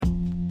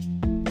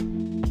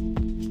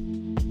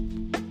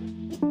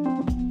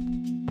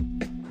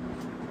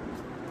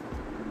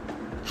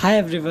Hi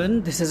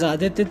everyone, this is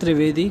Aditya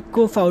Trivedi,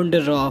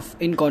 co-founder of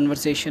In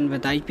Conversation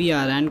with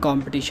IPR and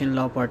Competition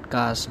Law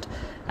podcast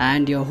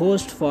and your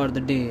host for the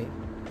day.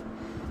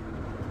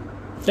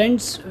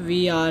 Friends,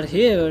 we are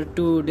here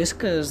to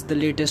discuss the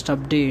latest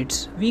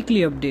updates,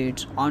 weekly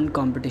updates on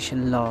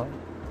competition law.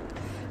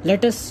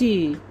 Let us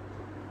see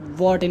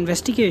what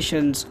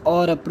investigations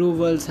or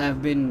approvals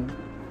have been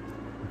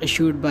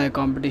issued by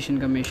Competition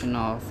Commission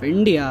of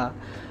India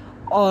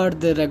or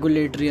the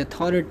regulatory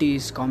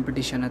authorities,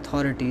 competition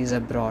authorities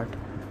abroad.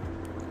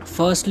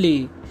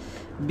 Firstly,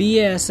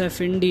 BASF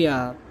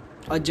India,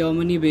 a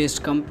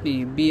Germany-based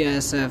company,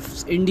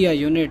 BASF's India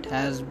unit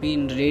has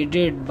been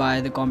raided by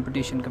the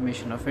Competition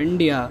Commission of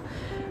India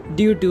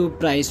due to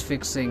price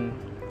fixing,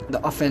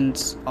 the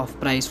offence of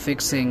price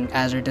fixing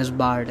as it is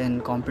barred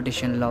in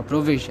competition law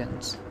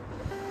provisions.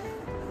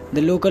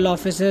 The local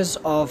offices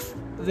of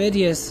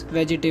various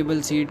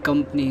vegetable seed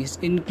companies,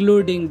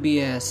 including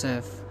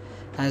BASF,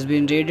 has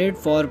been raided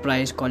for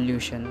price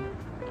collusion,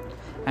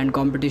 and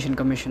Competition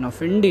Commission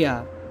of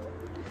India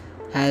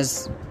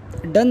has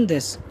done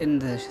this in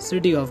the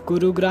city of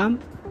Gurugram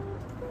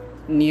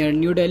near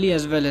New Delhi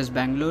as well as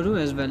Bangalore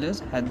as well as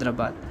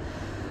Hyderabad.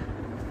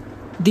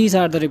 These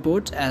are the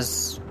reports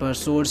as per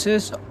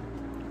sources.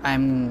 I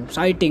am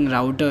citing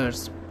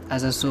Reuters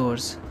as a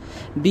source.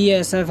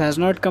 BASF has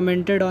not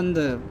commented on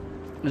the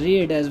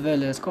raid as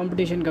well as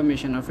Competition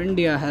Commission of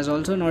India has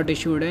also not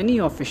issued any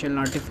official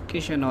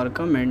notification or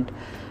comment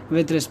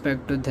with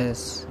respect to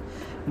this.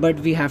 But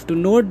we have to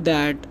note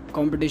that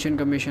Competition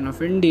Commission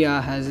of India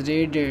has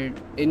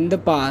raided in the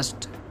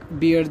past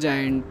beer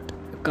giant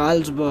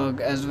Carlsberg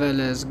as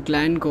well as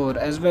Glencore,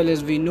 as well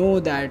as we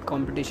know that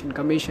Competition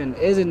Commission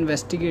is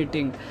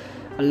investigating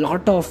a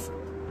lot of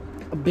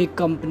big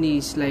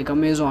companies like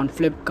Amazon,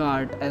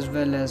 Flipkart, as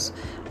well as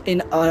in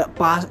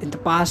the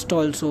past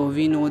also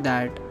we know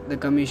that the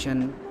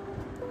commission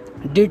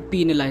did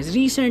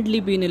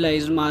recently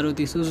penalize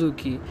Maruti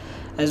Suzuki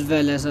as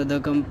well as other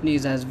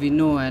companies, as we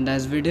know and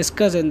as we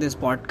discuss in this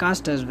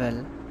podcast as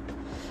well.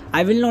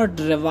 I will not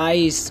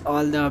revise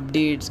all the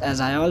updates,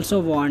 as I also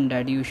want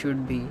that you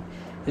should be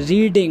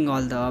reading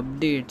all the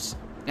updates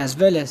as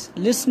well as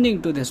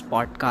listening to this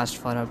podcast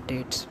for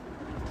updates.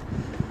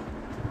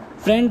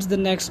 Friends, the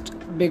next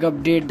big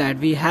update that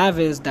we have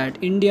is that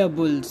India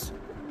Bulls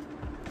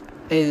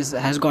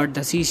has got the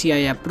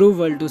CCI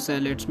approval to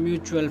sell its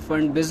mutual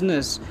fund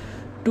business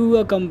to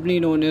a company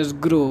known as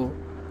Grow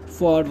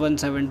for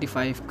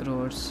 175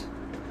 crores.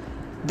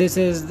 This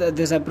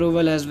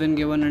approval has been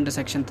given under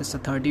section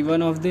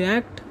 31 of the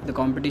act, the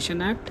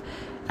Competition Act,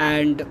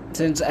 and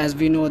since as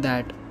we know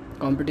that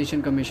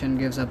Competition Commission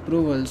gives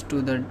approvals to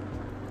the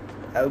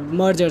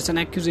mergers and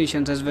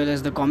acquisitions as well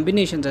as the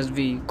combinations as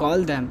we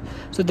call them,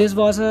 so this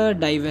was a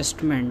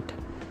divestment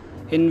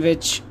in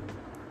which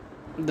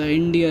the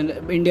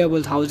India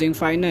Bulls Housing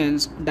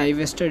Finance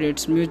divested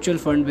its mutual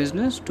fund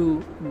business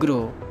to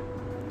Grow.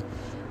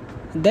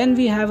 Then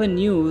we have a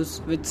news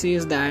which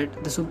says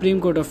that the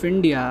Supreme Court of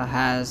India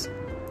has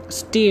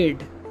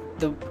stayed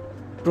the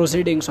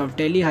proceedings of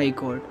Delhi High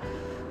Court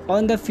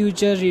on the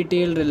future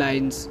retail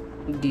Reliance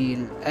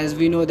deal, as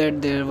we know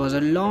that there was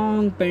a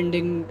long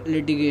pending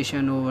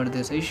litigation over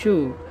this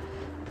issue.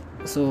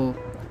 So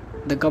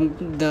the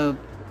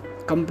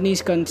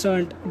companies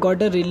concerned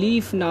got a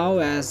relief now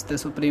as the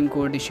Supreme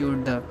Court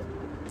issued the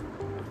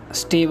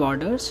stay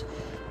orders,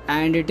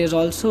 and it is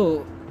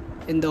also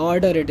in the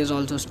order it is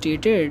also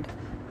stated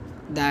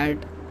that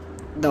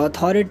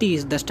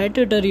the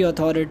statutory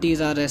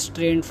authorities are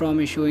restrained from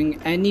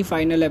issuing any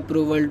final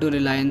approval to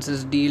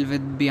Reliance's deal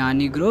with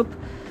Biani Group,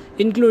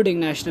 including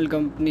National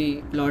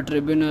Company Law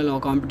Tribunal or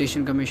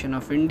Competition Commission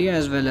of India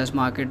as well as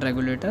market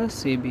regulator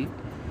SEBI,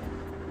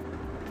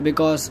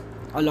 because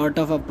a lot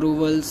of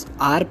approvals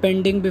are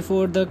pending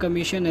before the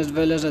commission as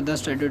well as other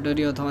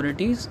statutory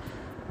authorities.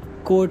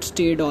 Court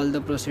stayed all the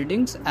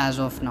proceedings as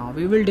of now.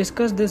 We will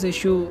discuss this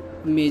issue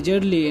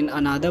majorly in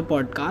another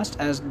podcast,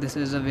 as this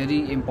is a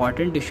very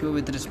important issue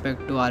with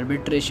respect to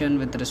arbitration,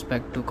 with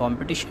respect to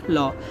competition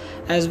law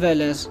as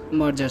well as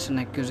mergers and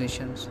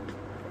acquisitions.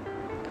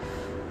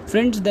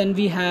 Friends, then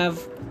we have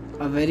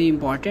a very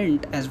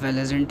important as well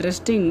as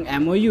interesting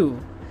MoU,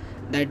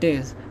 that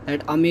is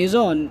that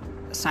Amazon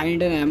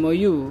signed an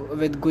MoU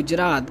with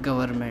Gujarat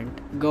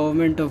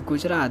government of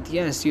Gujarat.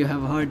 Yes, you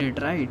have heard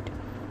it right.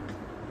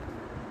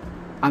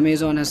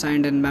 Amazon has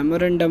signed a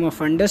memorandum of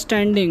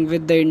understanding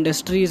with the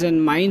Industries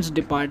and Mines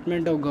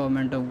Department of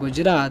Government of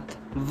Gujarat.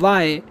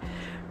 Why?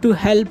 To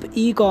help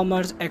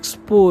e-commerce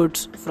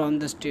exports from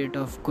the state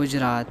of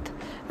Gujarat.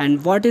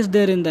 And what is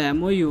there in the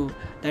MoU?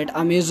 That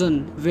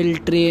Amazon will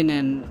train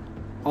and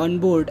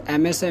onboard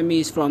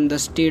MSMEs from the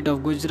state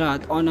of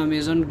Gujarat on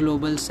Amazon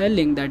Global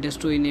Selling, that is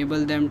to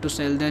enable them to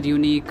sell their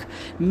unique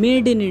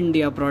made in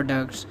India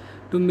products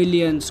to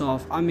millions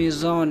of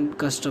Amazon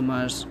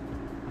customers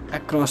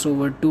across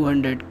over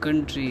 200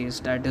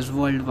 countries, that is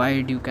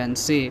worldwide you can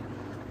say.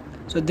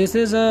 So this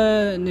is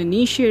an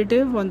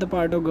initiative on the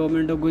part of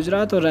government of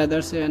Gujarat, or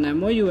rather say an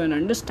MoU, an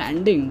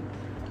understanding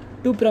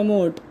to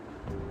promote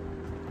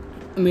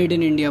made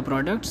in India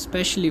products,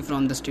 especially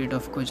from the state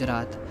of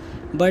Gujarat.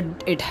 But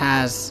it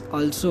has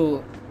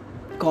also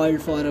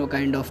called for a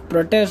kind of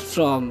protest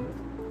from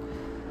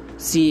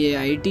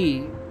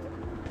CAIT,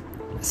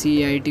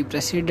 CAIT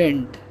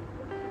President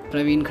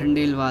Praveen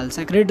Khandelwal,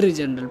 Secretary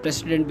General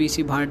President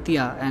BC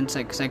Bhartiya, and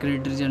Secretary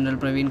General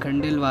Praveen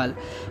Khandelwal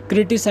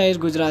criticized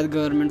Gujarat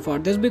government for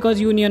this, because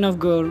union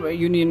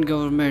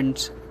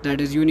governments, that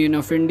is Union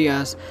of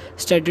India's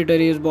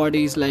statutory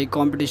bodies like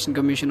Competition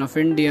Commission of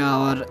India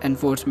or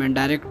Enforcement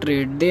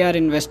Directorate, they are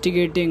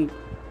investigating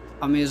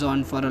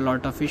Amazon for a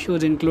lot of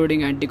issues,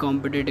 including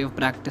anti-competitive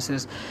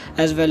practices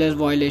as well as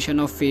violation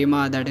of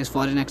FEMA, that is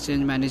Foreign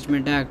Exchange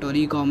Management Act, or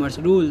e-commerce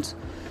rules.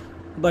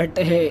 But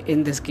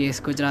in this case,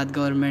 Gujarat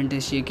government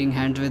is shaking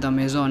hands with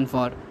Amazon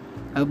for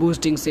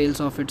boosting sales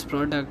of its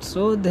products.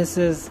 So this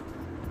is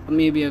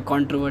maybe a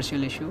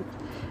controversial issue.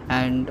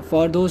 And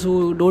for those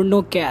who don't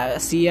know,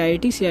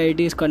 CIT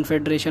is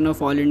Confederation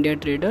of All India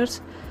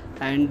Traders,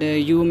 and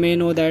you may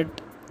know that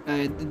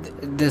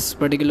this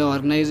particular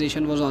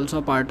organization was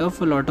also part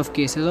of a lot of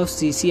cases of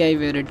CCI,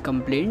 where it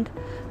complained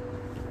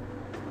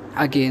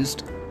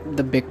against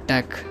the big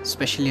tech,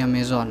 especially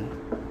Amazon.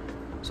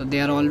 So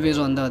they are always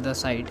on the other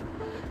side,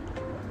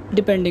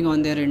 depending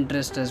on their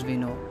interest, as we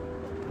know.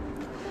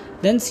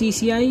 Then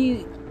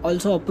CCI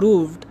also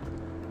approved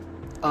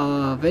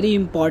a very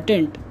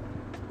important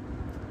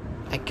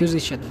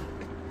acquisition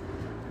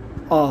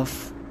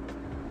of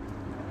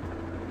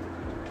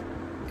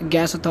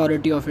Gas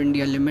Authority of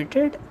India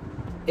Limited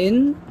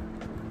in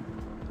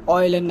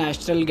Oil and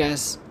Natural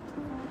Gas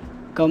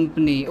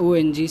Company,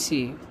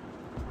 ONGC.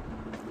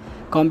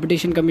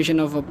 Competition Commission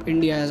of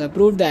India has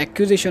approved the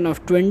acquisition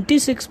of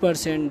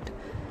 26%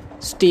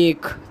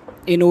 stake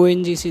in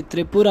ONGC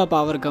Tripura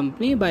Power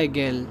Company by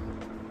GAIL.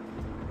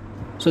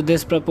 So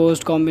this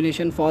proposed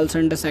combination falls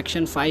under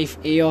Section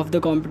 5A of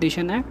the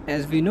Competition Act,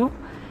 as we know,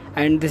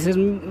 and this is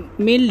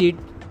mainly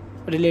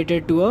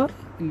related to a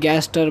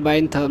gas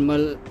turbine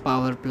thermal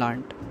power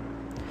plant.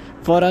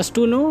 For us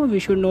to know, we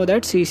should know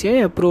that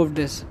CCI approved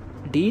this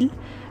deal,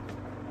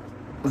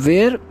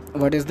 where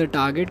what is the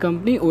target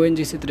company?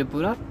 ONGC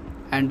Tripura,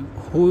 and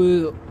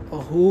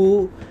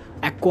who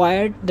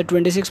acquired the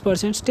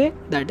 26% stake,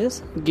 that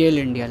is GAIL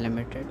India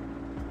Limited.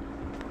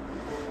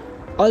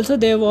 Also,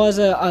 there was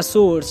a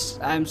source,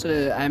 I'm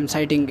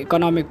citing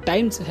Economic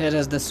Times here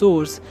as the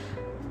source,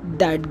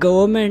 that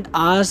government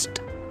asked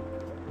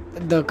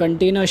the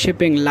container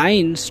shipping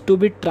lines to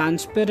be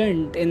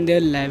transparent in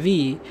their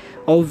levy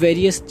of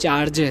various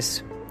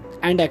charges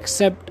and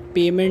accept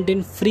payment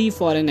in free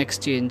foreign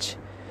exchange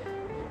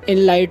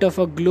in light of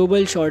a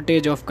global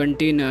shortage of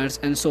containers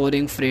and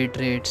soaring freight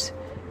rates.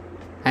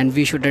 And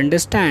we should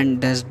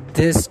understand that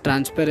this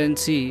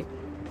transparency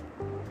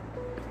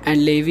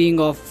and levying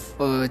of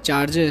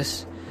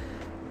charges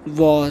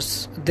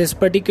was, this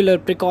particular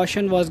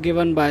precaution was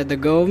given by the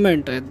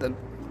government,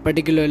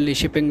 particularly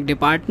shipping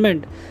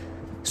department,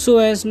 so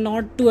as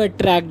not to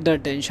attract the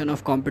attention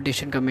of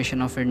Competition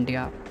Commission of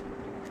India.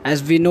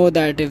 As we know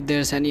that if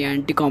there's any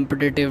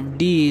anti-competitive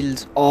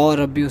deals or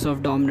abuse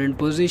of dominant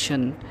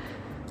position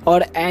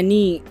or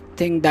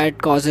anything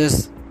that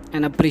causes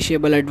an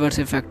appreciable adverse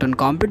effect on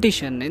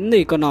competition in the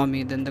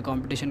economy, then the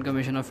Competition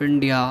Commission of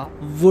India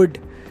would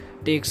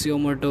take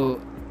suo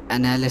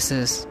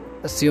analysis,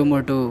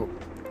 suo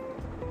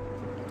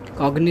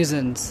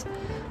cognizance,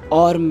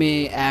 or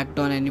may act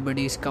on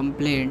anybody's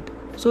complaint.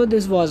 So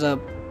this was a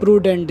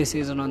prudent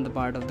decision on the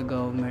part of the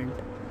government.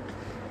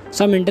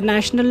 Some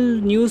international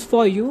news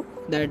for you,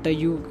 that a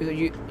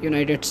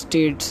United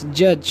States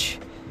judge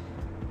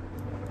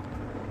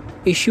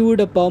issued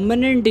a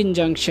permanent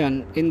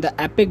injunction in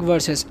the Epic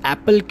versus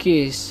Apple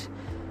case,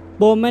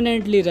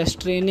 permanently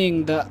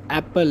restraining the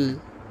Apple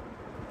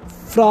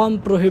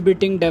from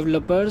prohibiting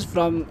developers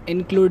from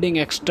including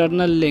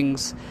external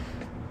links,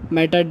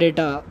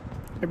 metadata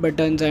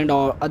buttons, and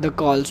other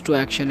calls to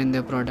action in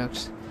their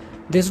products.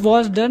 This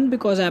was done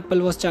because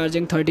Apple was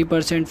charging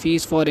 30%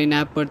 fees for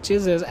in-app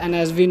purchases, and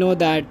as we know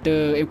that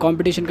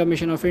Competition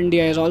Commission of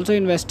India is also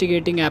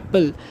investigating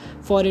Apple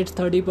for its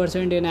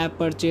 30% in-app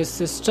purchase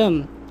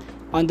system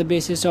on the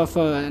basis of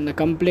a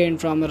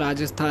complaint from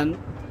Rajasthan,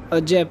 a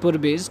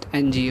Jaipur-based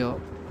NGO.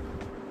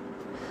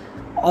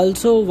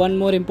 Also, one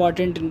more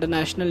important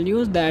international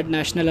news, that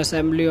National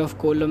Assembly of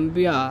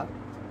Colombia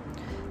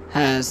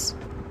has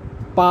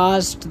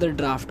passed the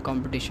draft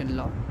competition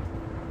law.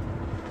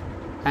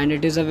 And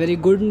it is a very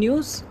good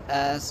news,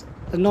 as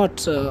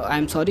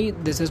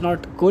this is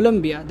not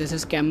Colombia, this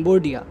is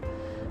Cambodia.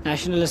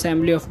 National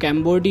Assembly of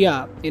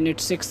Cambodia in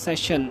its 6th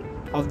session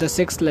of the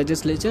 6th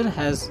legislature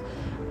has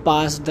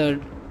passed the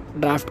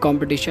draft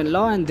competition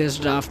law, and this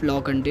draft law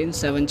contains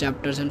 7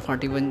 chapters and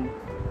 41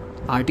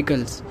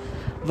 articles.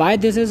 Why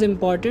this is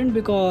important?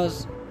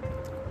 Because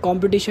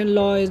competition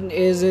law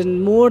is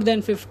in more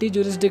than 50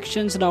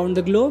 jurisdictions around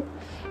the globe,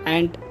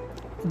 and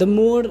the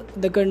more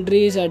the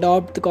countries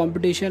adopt the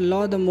competition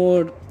law, the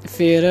more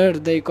fairer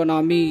the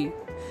economy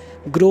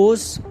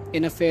grows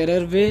in a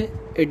fairer way.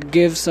 It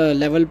gives a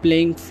level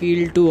playing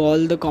field to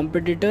all the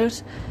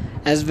competitors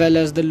as well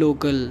as the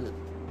local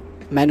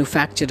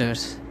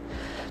manufacturers.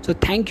 So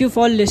thank you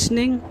for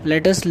listening.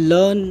 Let us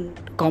learn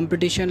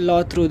competition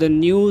law through the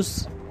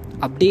news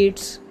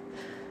updates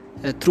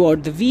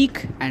throughout the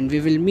week, and we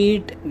will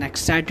meet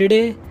next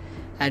Saturday.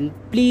 And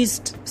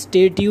please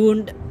stay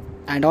tuned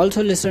and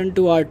also listen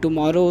to our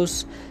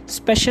tomorrow's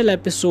special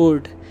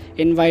episode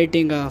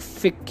inviting a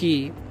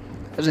FICCI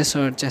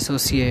research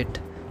associate.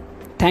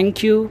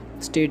 Thank you.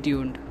 Stay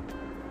tuned.